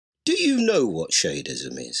Do you know what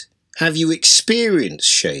shadism is? Have you experienced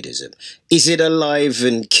shadism? Is it alive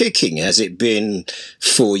and kicking? Has it been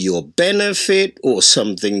for your benefit or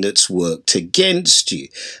something that's worked against you?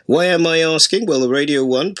 Why am I asking? Well, the Radio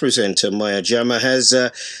 1 presenter, Jama, has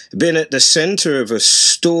been at the centre of a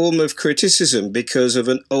storm of criticism because of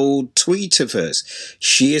an old tweet of hers.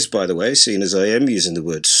 She is, by the way, seen as I am using the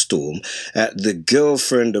word storm, the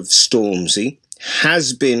girlfriend of Stormzy,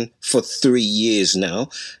 has been for 3 years now.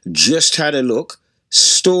 Just had a look.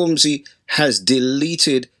 Stormzy has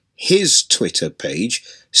deleted his Twitter page,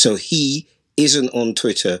 so he isn't on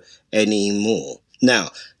Twitter anymore. Now,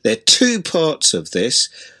 there are two parts of this.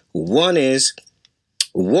 One is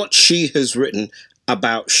what she has written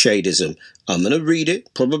about shadism. I'm going to read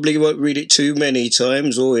it. Probably won't read it too many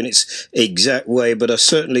times or in its exact way, but I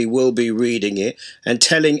certainly will be reading it and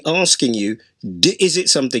asking you, is it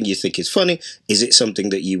something you think is funny? Is it something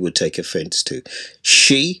that you would take offence to?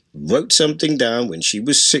 She wrote something down when she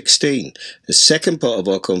was 16. The second part of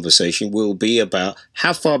our conversation will be about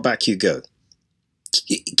how far back you go.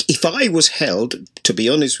 If I was held, to be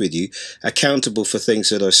honest with you, accountable for things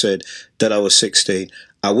that I said that I was 16,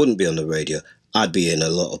 I wouldn't be on the radio. I'd be in a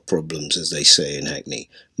lot of problems, as they say in Hackney.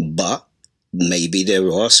 But maybe there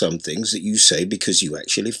are some things that you say because you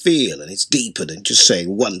actually feel, and it's deeper than just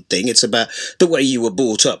saying one thing. It's about the way you were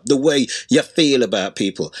brought up, the way you feel about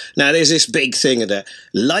people. Now, there's this big thing that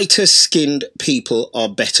lighter-skinned people are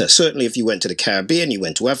better. Certainly if you went to the Caribbean, you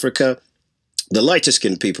went to Africa, the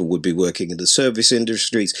lighter-skinned people would be working in the service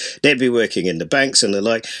industries, they'd be working in the banks and the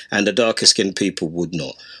like, and the darker-skinned people would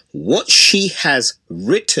not. What she has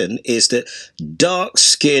written is that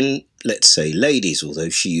dark-skinned, let's say ladies, although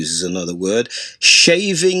she uses another word,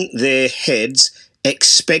 shaving their heads,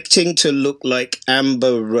 expecting to look like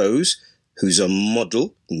Amber Rose, who's a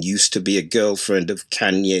model and used to be a girlfriend of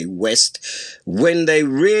Kanye West, when they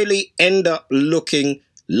really end up looking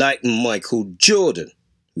like Michael Jordan,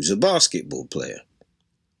 who's a basketball player.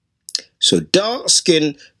 So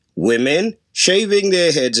dark-skinned women shaving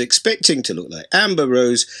their heads, expecting to look like Amber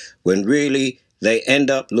Rose, when really they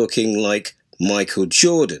end up looking like Michael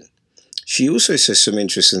Jordan. She also says some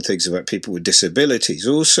interesting things about people with disabilities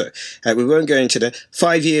also. We won't go into that.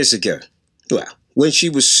 5 years ago, well, when she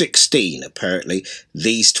was 16, apparently,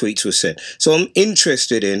 these tweets were sent. So I'm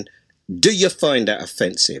interested in, do you find that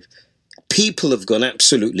offensive? People have gone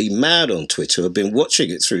absolutely mad on Twitter. I've been watching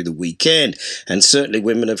it through the weekend, and certainly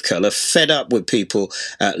women of colour fed up with people,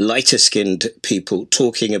 lighter-skinned people,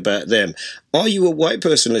 talking about them. Are you a white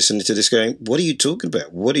person listening to this going, what are you talking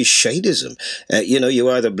about? What is shadism?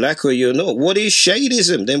 You're either black or you're not. What is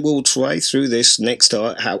shadism? Then we'll try through this next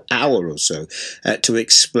hour or so to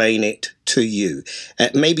explain it to you.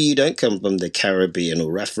 Maybe you don't come from the Caribbean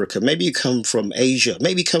or Africa. Maybe you come from Asia.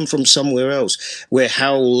 Maybe you come from somewhere else where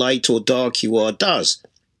how light or dark you are does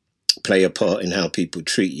play a part in how people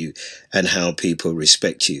treat you and how people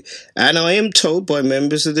respect you. And I am told by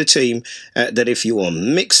members of the team that if you are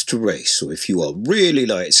mixed race or if you are really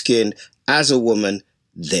light skinned as a woman,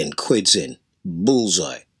 then quid's in.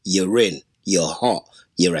 Bullseye. You're in. You're hot.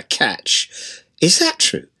 You're a catch. Is that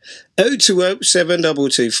true? 020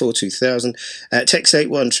 722 4200. Text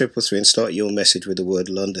 81333 and start your message with the word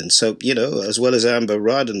London. So, as well as Amber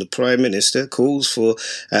Rudd and the Prime Minister calls for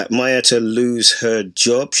Maya to lose her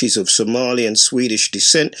job. She's of Somali and Swedish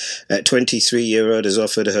descent. 23-year-old has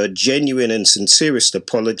offered her genuine and sincerest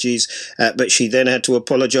apologies, but she then had to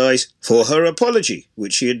apologise for her apology,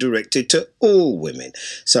 which she had directed to all women.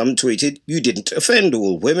 Some tweeted, you didn't offend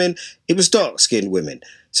all women, it was dark-skinned women.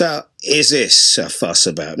 So, is this a fuss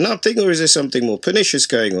about nothing, or is there something more pernicious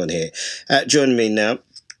going on here? Join me now.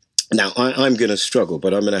 Now, I'm going to struggle,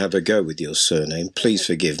 but I'm going to have a go with your surname. Please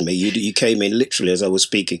forgive me. You came in literally as I was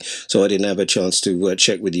speaking, so I didn't have a chance to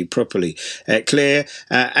check with you properly. Clare,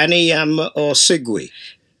 Anyiam-Osigwe.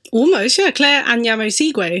 Almost, yeah. Clare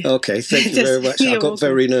Anyiam-Osigwe. Okay, thank you very much. I got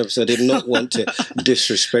very nervous. I did not want to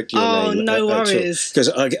disrespect your name. Oh, no worries. Because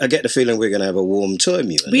I get the feeling we're going to have a warm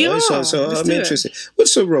time, you and we I. are. So I'm interested.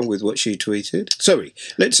 What's so wrong with what she tweeted? Sorry,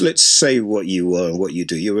 let's say what you are and what you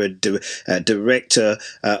do. You're a director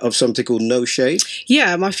of something called No Shade?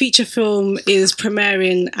 Yeah, my feature film is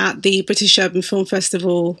premiering at the British Urban Film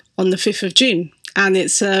Festival on the 5th of June. And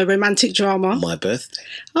it's a romantic drama. My birthday.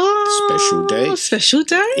 Oh, special day. Special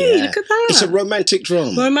day. Yeah. Look at that. It's a romantic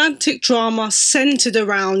drama. Romantic drama centred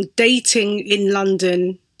around dating in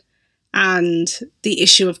London and the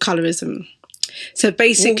issue of colorism. So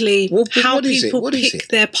basically, how people pick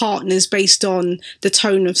their partners based on the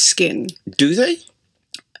tone of skin. Do they?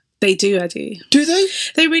 They do, Eddie. Do they?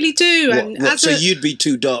 They really do. And so you'd be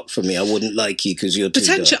too dark for me. I wouldn't like you because you're too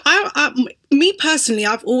dark. Me personally,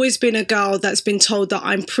 I've always been a girl that's been told that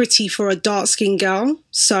I'm pretty for a dark-skinned girl.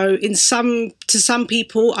 So to some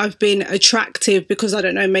people, I've been attractive because, I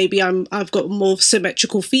don't know, maybe I've got more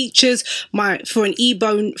symmetrical features. For an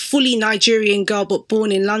Igbo, fully Nigerian girl but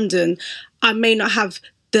born in London, I may not have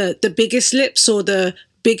the biggest lips or the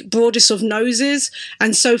broadest of noses.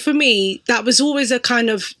 And so for me, that was always a kind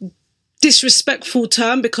of disrespectful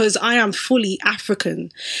term because I am fully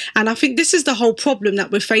African. And I think this is the whole problem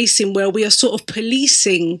that we're facing, where we are sort of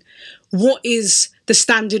policing what is the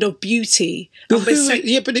standard of beauty. Well,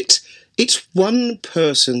 but it's one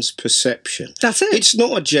person's perception. That's it. It's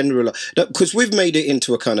not a general, because we've made it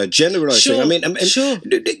into a kind of generalised thing. I mean, sure.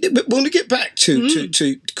 But when we get back to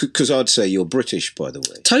because I'd say you're British, by the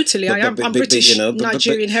way. Totally, I'm British,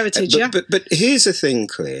 Nigerian heritage. But here's the thing,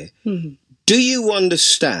 Claire. Do you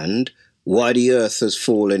understand why the earth has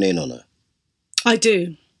fallen in on her? I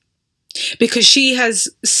do. Because she has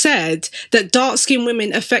said that dark-skinned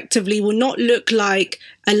women effectively will not look like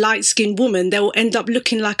a light-skinned woman. They will end up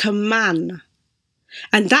looking like a man.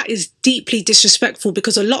 And that is deeply disrespectful,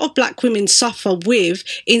 because a lot of black women suffer with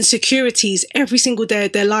insecurities every single day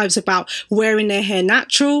of their lives about wearing their hair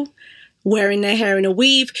natural, wearing their hair in a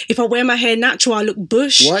weave. If I wear my hair natural, I look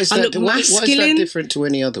bush. I look masculine. Why is that different to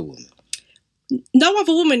any other woman? No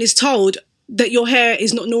other woman is told that your hair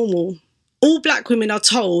is not normal. All black women are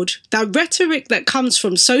told that rhetoric that comes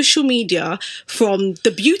from social media, from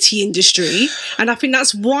the beauty industry, and I think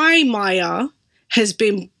that's why Maya has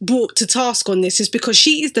been brought to task on this, is because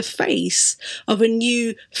she is the face of a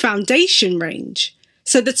new foundation range.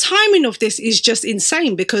 So the timing of this is just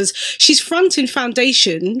insane, because she's fronting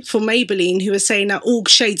foundation for Maybelline, who are saying that all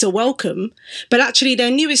shades are welcome, but actually their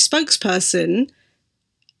newest spokesperson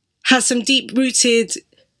has some deep-rooted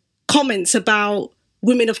comments about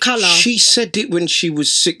women of colour. She said it when she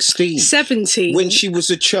was 16. 17. When she was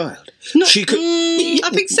a child. No, I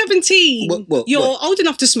think 17. You're old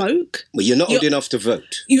enough to smoke. Well, you're not old enough to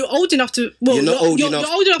vote. You're old enough to... Well, you're old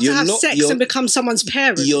enough to have sex and become someone's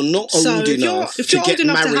parent. You're not old enough to get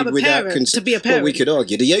married without consent. To be a parent. Well, we could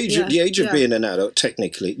argue. The age of being an adult,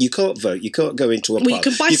 technically, you can't vote. You can't go into a pub. Well, you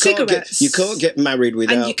can buy cigarettes. You can't get married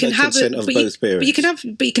without the consent of both parents. But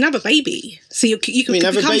you can have a baby. So you can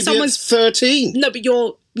have a baby at 13. No, but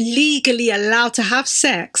you're legally allowed to have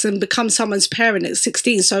sex and become someone's parent at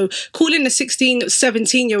 16. So calling a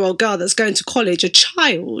 17-year-old girl that's going to college a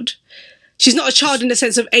child, she's not a child in the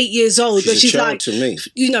sense of 8 years old, but she's like, to me.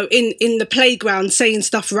 In the playground saying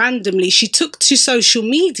stuff randomly. She took to social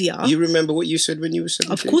media. You remember what you said when you were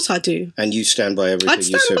 17? Of course I do. And you stand by everything you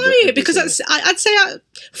said? I'd stand by it, because I'd say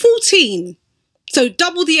 14. So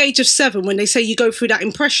double the age of 7, when they say you go through that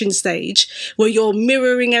impression stage where you're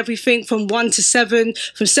mirroring everything from 1 to 7,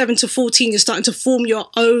 from 7 to 14, you're starting to form your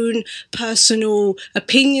own personal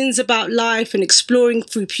opinions about life and exploring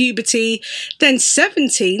through puberty. Then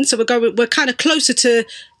 17, so we're kind of closer to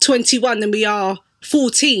 21 than we are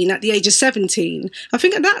 14 at the age of 17. I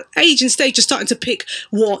think at that age and stage, you're starting to pick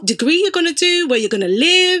what degree you're going to do, where you're going to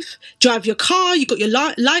live, drive your car, you've got your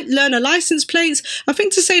learner license plates. I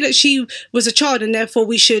think to say that she was a child and therefore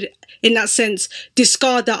we should, in that sense,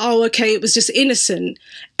 discard that, oh, okay, it was just innocent.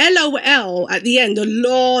 LOL at the end, the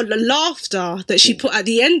laughter that she put at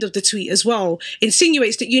the end of the tweet as well,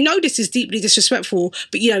 insinuates that this is deeply disrespectful,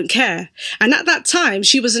 but you don't care. And at that time,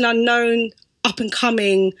 she was an unknown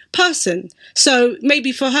up-and-coming person. So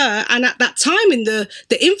maybe for her, and at that time in the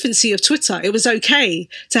infancy of Twitter, it was okay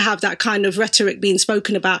to have that kind of rhetoric being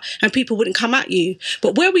spoken about and people wouldn't come at you.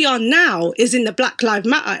 But where we are now is in the Black Lives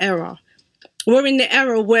Matter era. We're in the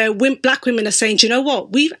era where black women are saying, do you know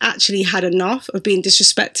what? We've actually had enough of being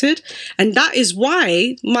disrespected. And that is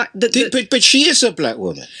why... But she is a black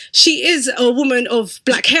woman. She is a woman of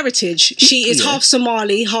black heritage. She is half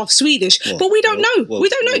Somali, half Swedish. But we don't know. We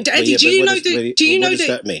don't know. Eddie, do you know that... What does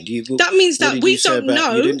that mean? That means that we don't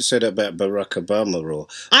know. You didn't say that about Barack Obama or...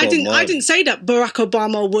 I didn't say that Barack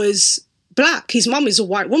Obama was black. His mum is a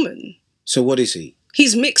white woman. So what is he?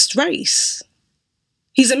 He's mixed race.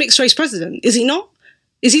 He's a mixed race president, is he not?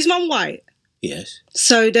 Is his mum white? Yes.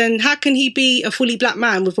 So then how can he be a fully black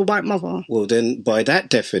man with a white mother? Well, then by that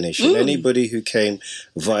definition, anybody who came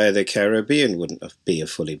via the Caribbean wouldn't be a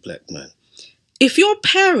fully black man. If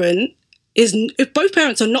both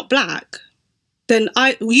parents are not black, then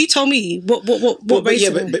you tell me what race.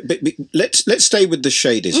 But let's stay with the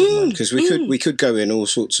shadism one, because we could go in all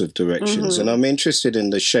sorts of directions, and I'm interested in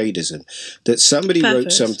the shadism that somebody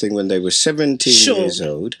wrote something when they were 17 years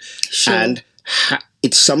old, and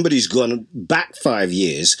It's somebody's gone back 5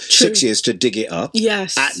 years, True. 6 years to dig it up.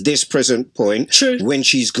 Yes. At this present point, True. when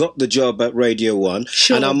she's got the job at Radio 1,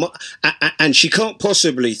 Sure. and she can't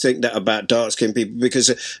possibly think that about dark-skinned people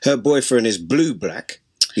because her boyfriend is blue-black.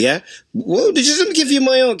 Yeah. Well, just let me give you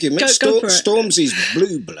my argument. Go for it. Stormzy's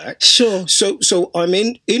blue-black. Sure. So I'm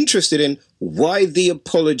interested in why the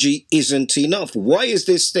apology isn't enough. Why is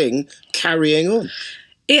this thing carrying on?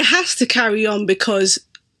 It has to carry on because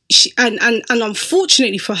she, and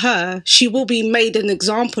unfortunately for her, she will be made an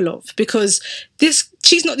example of, because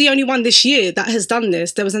she's not the only one this year that has done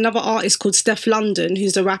this. There was another artist called Steph London,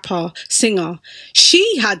 who's a rapper, singer.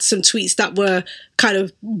 She had some tweets that were kind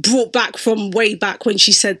of brought back from way back when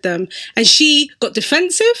she said them. And she got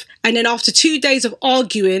defensive. And then after 2 days of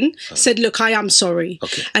arguing, said, look, I am sorry.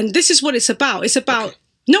 Okay. And this is what it's about. It's about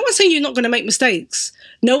no one's saying you're not going to make mistakes.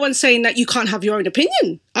 No one's saying that you can't have your own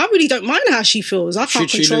opinion. I really don't mind how she feels. I can't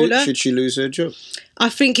control her. Should she lose her job? I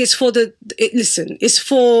think it's for it's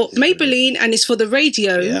for Maybelline and it's for the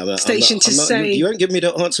radio station to say. You won't give me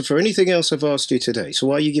the answer for anything else I've asked you today. So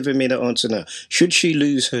why are you giving me that answer now? Should she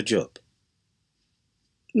lose her job?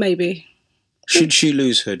 Maybe. Should she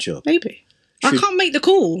lose her job? Maybe. I can't make the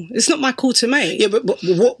call. It's not my call to make. Yeah, but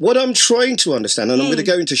what I'm trying to understand, and I'm going to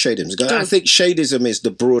go into shadism. I think shadism is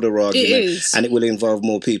the broader argument, and it will involve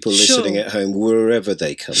more people listening at home, wherever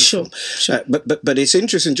they come from. Sure. But it's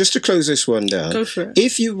interesting, just to close this one down. Go for it.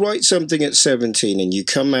 If you write something at 17 and you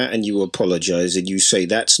come out and you apologise and you say,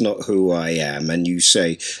 that's not who I am, and you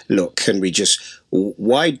say, look,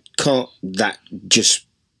 why can't that just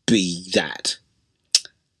be that?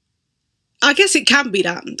 I guess it can be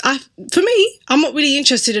that. For me, I'm not really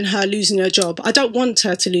interested in her losing her job. I don't want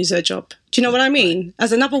her to lose her job. Do you know what I mean?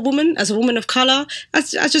 As another woman, as a woman of colour,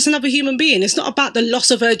 as just another human being. It's not about the loss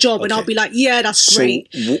of her job, and I'll be like, yeah, that's great.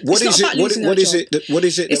 What is it that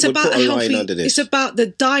would put a line under this? It's about the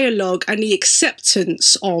dialogue and the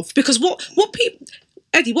acceptance of, because what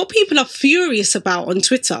people are furious about on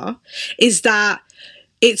Twitter is that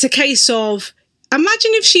it's a case of,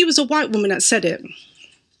 imagine if she was a white woman that said it.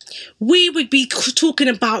 We would be talking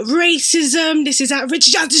about racism, this is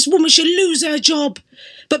outrageous, this woman should lose her job.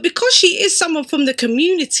 But because she is someone from the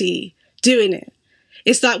community doing it,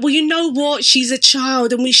 it's like, well, you know what? She's a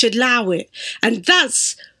child and we should allow it. And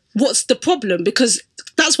that's what's the problem, because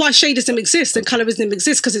that's why shadism exists and colorism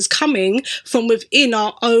exists, because it's coming from within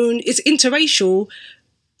our own, it's interracial.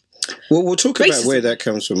 Well, we'll talk about where that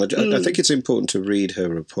comes from. I think it's important to read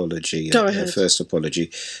her apology, her first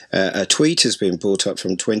apology. A tweet has been brought up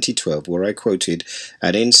from 2012 where I quoted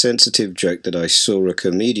an insensitive joke that I saw a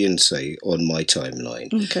comedian say on my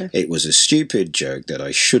timeline. Okay. It was a stupid joke that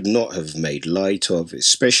I should not have made light of,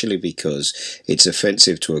 especially because it's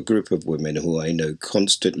offensive to a group of women who I know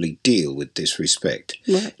constantly deal with disrespect.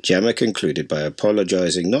 Right. Jama concluded by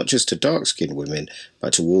apologising not just to dark-skinned women,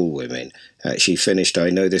 but to all women. She finished, I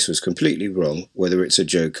know this was completely wrong, whether it's a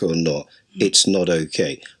joke or not. It's not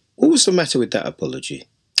okay. What was the matter with that apology?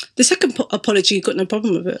 The second apology, you got no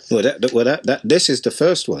problem with it. This is the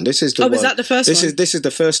first one. This is the one. Was that the first one? This is the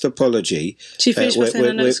first apology. She finished by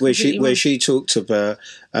saying, where she talked about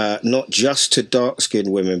not just to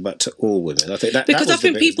dark-skinned women, but to all women. I think that because I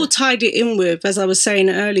think people tied it in with, as I was saying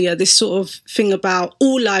earlier, this sort of thing about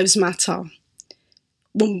all lives matter.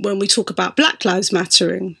 When we talk about Black Lives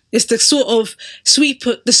Mattering, it's the sort of sweep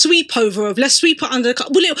over of let's sweep it under the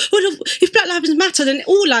carpet. If Black Lives Matter, then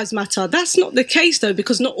all lives matter. That's not the case though,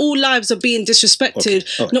 because not all lives are being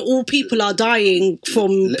disrespected. Okay. Not all people are dying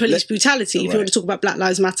from police brutality. If you want to talk about Black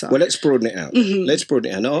Lives Matter, well, let's broaden it out. Mm-hmm. Let's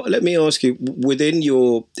broaden it out. Now, let me ask you: within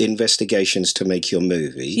your investigations to make your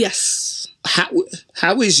movie, yes.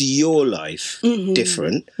 How is your life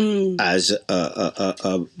different as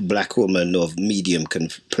a black woman of medium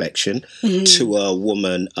complexion to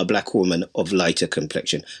a black woman of lighter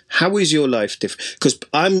complexion? How is your life different? Because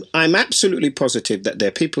I'm absolutely positive that there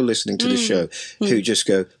are people listening to the show who just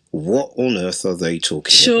go, what on earth are they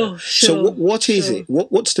talking about? So what is it?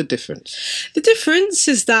 What's the difference? The difference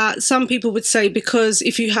is that some people would say because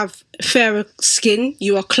if you have fairer skin,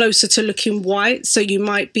 you are closer to looking white, so you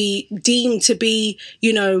might be deemed to be,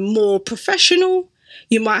 more professional.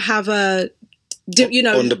 You might have on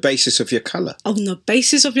the basis of your colour. On the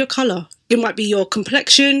basis of your colour. It might be your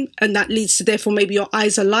complexion, and that leads to therefore maybe your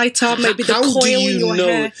eyes are lighter, maybe the coil in your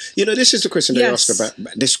hair. This is the question they ask about.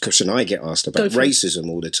 This question I get asked about racism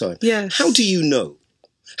all the time. Yes. How do you know?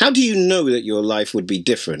 How do you know that your life would be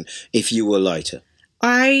different if you were lighter?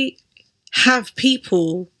 I have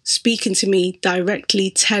people speaking to me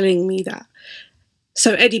directly telling me that.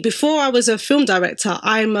 So, Eddie, before I was a film director,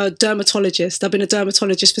 I'm a dermatologist. I've been a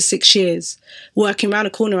dermatologist for 6 years, working around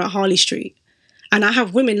the corner at Harley Street. And I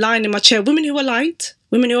have women lying in my chair, women who are light,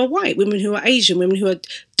 women who are white, women who are Asian, women who are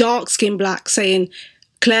dark skin black, saying,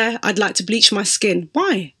 Claire, I'd like to bleach my skin.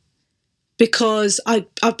 Why? Because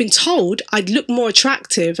I've been told I'd look more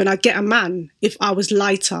attractive and I'd get a man if I was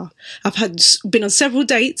lighter. Been on several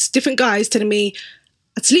dates, different guys telling me,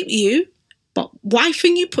 I'd sleep with you, but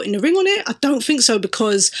wifing you, putting a ring on it? I don't think so,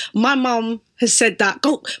 because my mum has said that,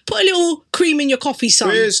 go put a little cream in your coffee, son,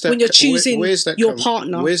 when you're choosing your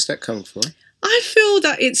partner. Where's that come from? I feel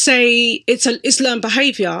that it's learned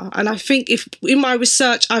behaviour, and I think if in my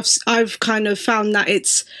research I've kind of found that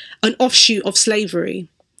it's an offshoot of slavery.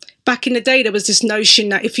 Back in the day, there was this notion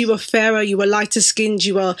that if you were fairer, you were lighter skinned,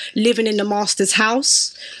 you were living in the master's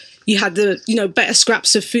house. You had the, better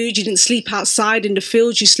scraps of food. You didn't sleep outside in the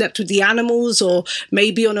fields. You slept with the animals, or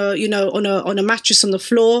maybe on a mattress on the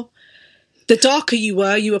floor. The darker you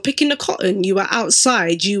were picking the cotton. You were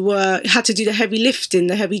outside. You had to do the heavy lifting,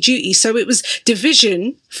 the heavy duty. So it was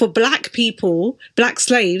division for black people, black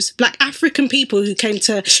slaves, black African people who came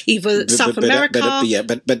to either South America.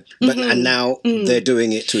 And now they're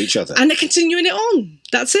doing it to each other, and they're continuing it on.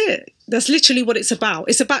 That's it. That's literally what it's about.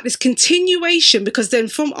 It's about this continuation, because then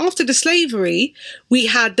from after the slavery, we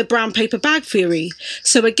had the brown paper bag theory.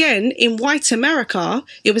 So again, in white America,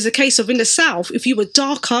 it was a case of in the South, if you were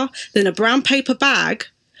darker than a brown paper bag,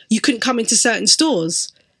 you couldn't come into certain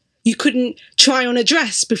stores. You couldn't try on a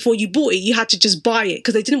dress before you bought it. You had to just buy it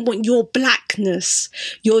because they didn't want your blackness,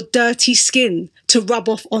 your dirty skin to rub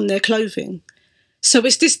off on their clothing. So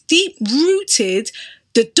it's this deep-rooted,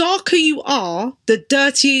 the darker you are, the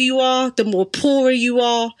dirtier you are, the more poorer you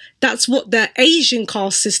are. That's what the Asian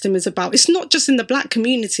caste system is about. It's not just in the black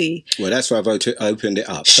community. Well, that's why I've opened it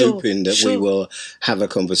up, hoping that we will have a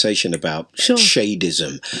conversation about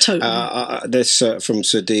shadism. Totally. This from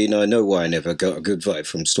Sadine. I know why I never got a good vibe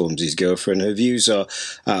from Stormzy's girlfriend. Her views are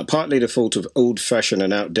partly the fault of old-fashioned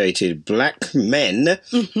and outdated black men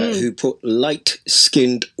who put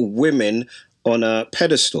light-skinned women on a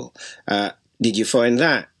pedestal. Did you find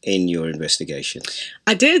that in your investigation?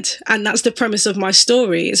 I did, and that's the premise of my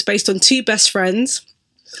story. It's based on two best friends,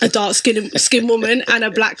 a dark-skinned woman and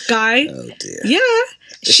a black guy. Oh dear. Yeah,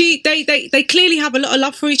 they clearly have a lot of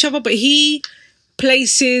love for each other, but he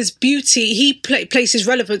places beauty, places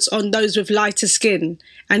relevance on those with lighter skin,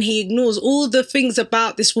 and he ignores all the things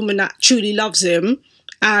about this woman that truly loves him.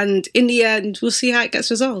 And in the end, we'll see how it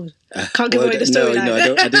gets resolved. Can't give away the story. No,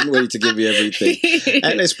 I didn't want you to give me everything.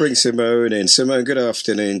 And let's bring Simone in. Simone, good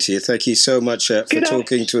afternoon to you. Thank you so much for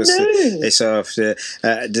talking to us this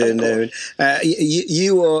afternoon.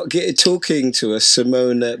 You are talking to us,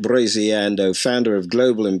 Simone Braziando, founder of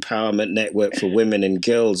Global Empowerment Network for Women and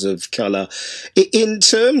Girls of Colour. In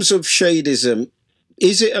terms of shadism,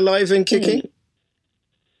 is it alive and kicking?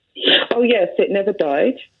 Oh, yes, it never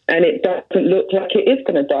died. And it doesn't look like it is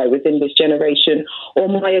going to die within this generation or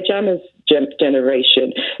Maya Jama's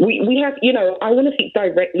generation. We have, I want to speak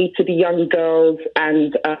directly to the young girls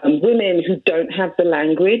and women who don't have the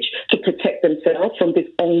language to protect themselves from this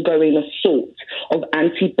ongoing assault of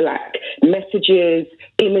anti-black messages,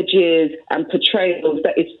 images and portrayals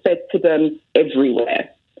that is fed to them everywhere.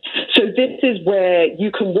 So this is where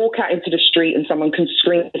you can walk out into the street and someone can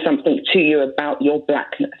scream something to you about your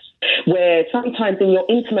blackness, where sometimes in your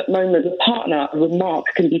intimate moment, a partner, a remark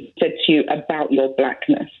can be said to you about your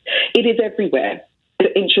blackness. It is everywhere. It's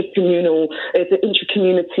an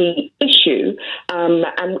intra-community issue, and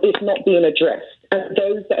it's not being addressed. And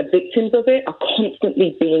those that are victims of it are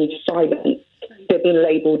constantly being silenced. They've been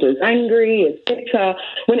labelled as angry, as bitter,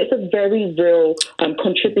 when it's a very real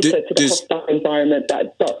contributor to the hostile environment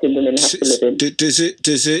that dark-skinned women have to live in.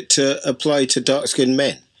 Does it apply to dark-skinned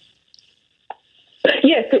men?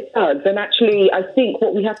 Yes, it does. And actually, I think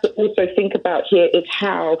what we have to also think about here is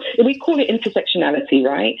how, we call it intersectionality,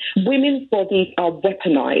 right? Women's bodies are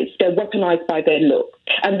weaponized. They're weaponized by their look.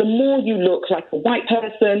 And the more you look like a white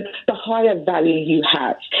person, the higher value you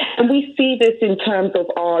have. And we see this in terms of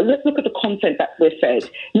let's look at the content that we're fed,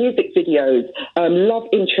 music videos, love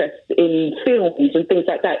interest in films and things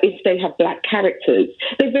like that, if they have black characters.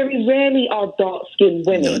 They very rarely are dark-skinned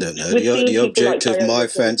women. No. The object of my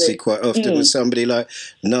fancy quite often was somebody like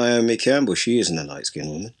Naomi Campbell. She isn't a light-skinned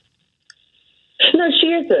woman. No, she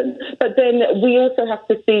isn't. But then we also have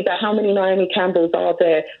to see that how many Naomi Campbells are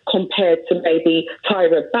there compared to maybe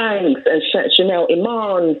Tyra Banks and Chanel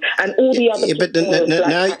Iman and all the other. Yeah,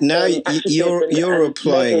 but now you're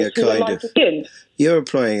applying a kind of you're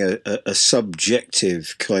applying a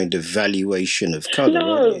subjective kind of valuation of colour,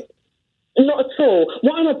 aren't you? Not at all.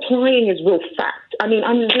 What I'm applying is real fact. I mean,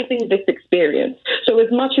 I'm living this experience. So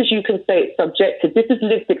as much as you can say it's subjective, this is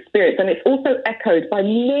lived experience. And it's also echoed by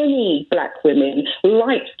many black women,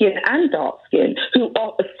 light skin and dark skin, who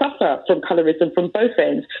suffer from colorism from both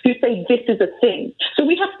ends, who say this is a thing. So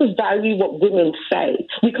we have to value what women say.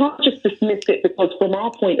 We can't just dismiss it because from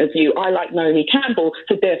our point of view, I like Naomi Campbell,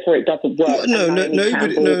 so therefore it doesn't work. Well, no,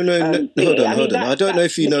 hold on. I don't know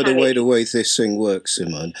if you know the way this thing works,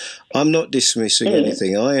 Simone. I'm not dismissing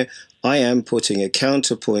anything. I am putting a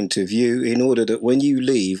counterpoint of view in order that when you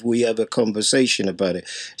leave, we have a conversation about it.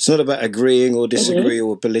 It's not about agreeing or disagree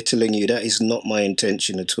or belittling you. That is not my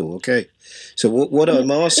intention at all, okay? So what I'm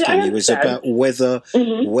asking you is about whether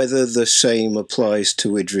the same applies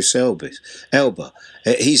to Idris Elba.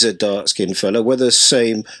 He's a dark-skinned fellow. Whether the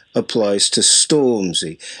same applies to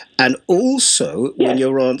Stormzy. And also, when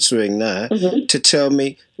you're answering that, to tell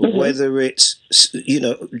me whether it's,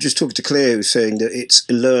 just talking to Clare, who's saying that it's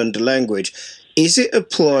learned language. Is it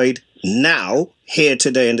applied now, here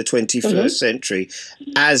today in the 21st century,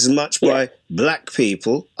 as much by black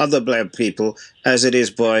people, other black people, as it is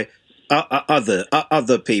by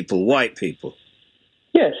other people, white people?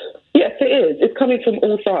 Yes. Yes, it is. It's coming from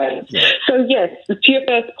all sides. Yeah. So, yes, to your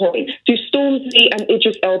first point, do Stormzy and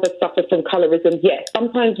Idris Elba suffer from colorism? Yes.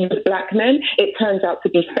 Sometimes with black men, it turns out to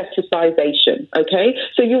be fetishization, okay?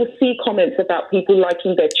 So you'll see comments about people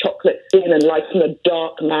liking their chocolate skin and liking a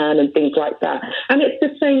dark man and things like that. And it's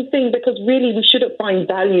the same thing because really we shouldn't find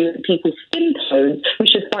value in people's skin tones. We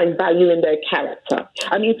should find value in their character.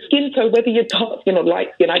 I mean, skin tone, whether you're dark skin or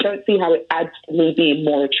light skin, I don't see how it adds to me being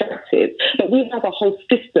more attractive. But we have a whole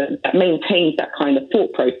system that maintains that kind of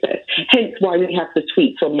thought process. Hence why we have the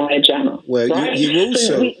tweets from Jama. Well, right?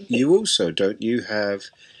 you also don't you have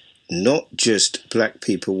not just black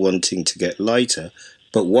people wanting to get lighter,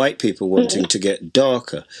 but white people wanting to get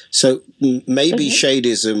darker. So maybe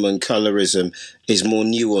shadeism and colorism is more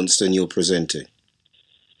nuanced than you're presenting.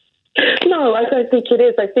 No, I don't think it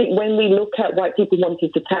is. I think when we look at white people wanting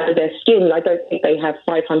to tan their skin, I don't think they have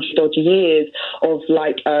 500 odd years of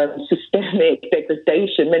systemic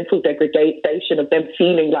degradation, mental degradation of them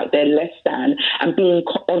feeling like they're less than and being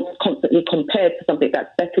constantly compared to something that's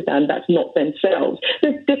better than, that's not themselves.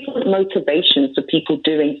 There's different motivations for people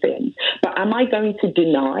doing things. But am I going to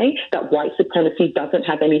deny that white supremacy doesn't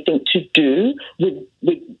have anything to do with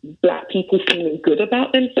black people feeling good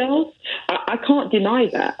about themselves? I can't deny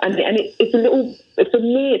that. And it's a little, for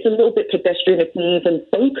me, it's a little bit pedestrian if we even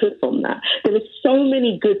focus on that. There are so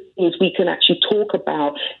many good things we can actually talk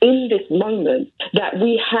about in this moment that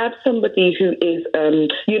we have somebody who is,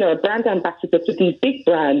 a brand ambassador for these big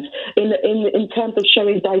brands in terms of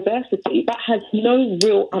showing diversity, but has no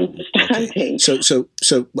real understanding. Okay.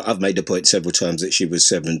 So I've made the point several times that she was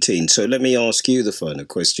 17. So let me ask you the final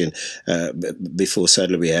question before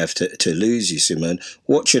sadly we have to lose you, Simone.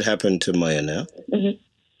 What should happen to Maya now?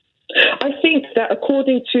 I think that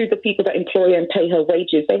according to the people that employ and pay her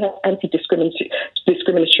wages, they have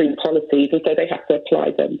anti-discriminatory policies, and so they have to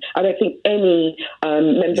apply them. I don't think any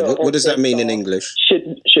member of what does that mean in English?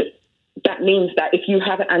 Should that means that if you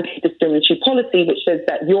have an anti-discriminatory policy which says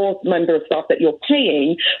that your member of staff that you're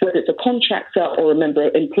paying, whether it's a contractor or a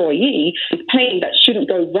member employee, is paying, that shouldn't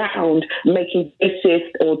go round making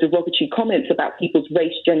racist or derogatory comments about people's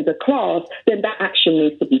race, gender, class, then that action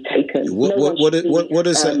needs to be taken. What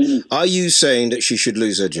is that? Are you saying that she should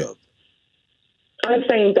lose her job? I'm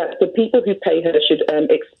saying that the people who pay her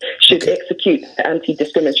should execute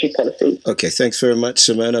anti-discriminatory policies. Okay, thanks very much,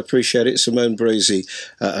 Simone. I appreciate it. Simone Brazy,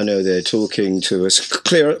 I know they're talking to us.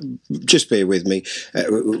 Claire, just bear with me.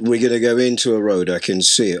 We're going to go into a road, I can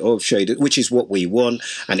see it, of shade, which is what we want,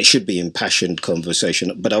 and it should be impassioned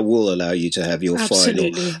conversation, but I will allow you to have your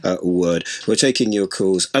final word. We're taking your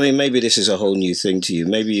calls. I mean, maybe this is a whole new thing to you.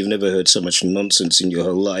 Maybe you've never heard so much nonsense in your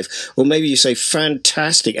whole life, or maybe you say,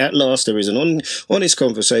 fantastic, at last there is an honest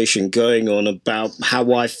conversation going on about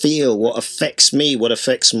how I feel, what affects me, what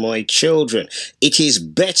affects my children. It is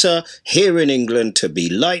better here in England to be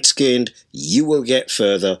light-skinned. You will get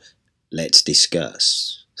further. Let's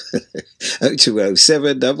discuss. 020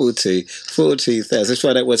 722 4000. Let's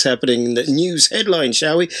find out what's happening in the news headline,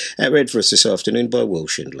 shall we? Read for us this afternoon by Will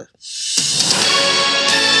Schindler.